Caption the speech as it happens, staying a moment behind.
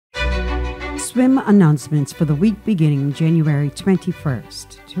S.W.I.M announcements for the week beginning January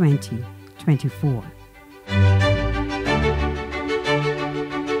 21st, 2024.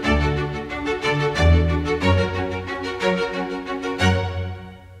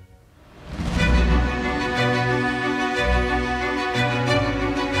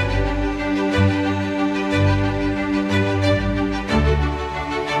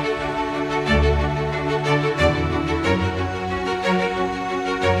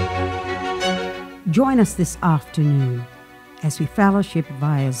 Join us this afternoon as we fellowship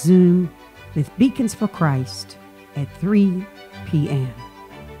via Zoom with Beacons for Christ at 3 p.m.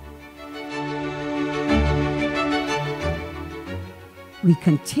 We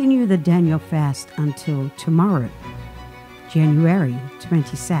continue the Daniel fast until tomorrow, January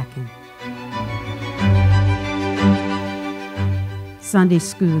 22nd. Sunday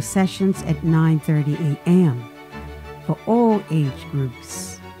school sessions at 9:30 a.m. for all age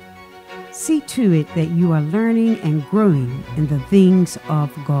groups. See to it that you are learning and growing in the things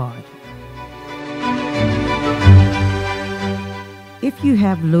of God. If you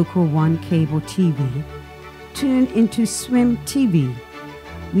have Local 1 cable TV, tune into S.W.I.M TV.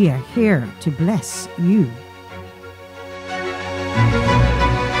 We are here to bless you.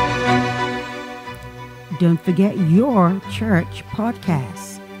 Don't forget your church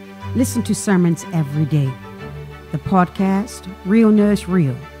podcast. Listen to sermons every day. The podcast, Real Nurse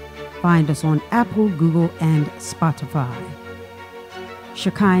Real. Find us on Apple, Google, and Spotify.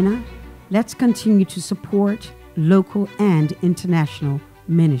 Shekinah, let's continue to support local and international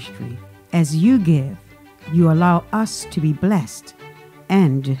ministry. As you give, you allow us to be blessed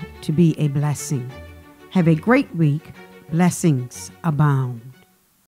and to be a blessing. Have a great week. Blessings abound.